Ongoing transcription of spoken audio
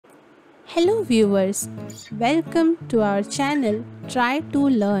Hello viewers, welcome to our channel Try to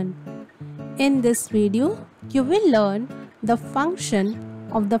Learn. In this video, you will learn the function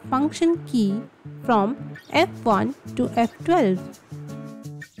of the function key from F1 to F12.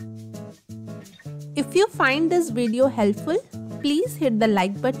 If you find this video helpful, please hit the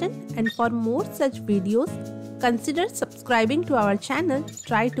like button, and for more such videos, consider subscribing to our channel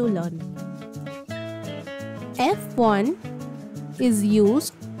Try to Learn. F1 is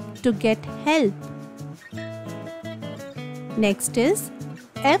used to get help. Next is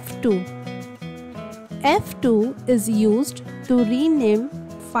F2. F2 is used to rename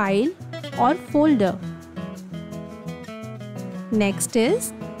file or folder. Next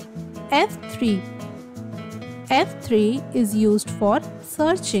is F3. F3 is used for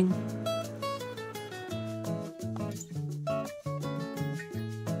searching.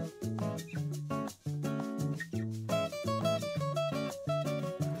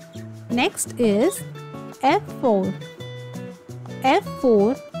 Next is F4.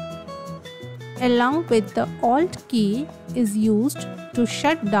 F4 along with the Alt key is used to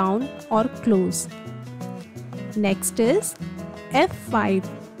shut down or close. Next is F5.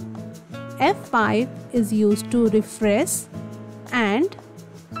 F5 is used to refresh and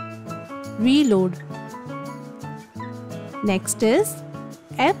reload. Next is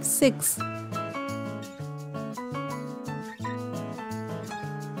F6.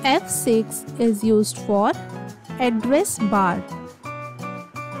 F6 is used for address bar.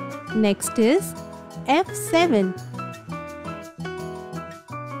 Next is F7.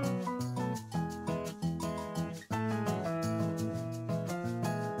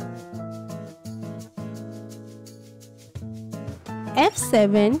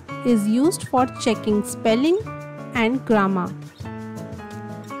 F7 is used for checking spelling and grammar.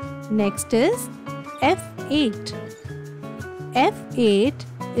 Next is F8. F8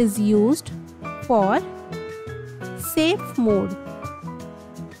 is used for safe mode.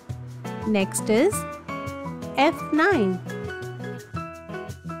 Next is F9.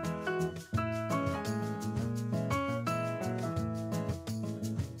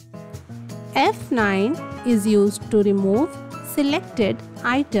 F9 is used to remove selected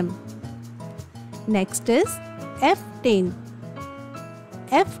item. Next is F10.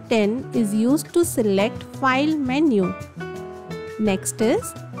 F10 is used to select file menu. Next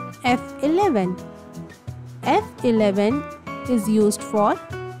is F11. F11 is used for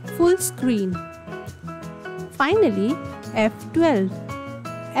full screen. Finally, F12.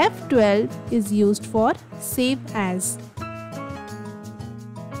 F12 is used for save as.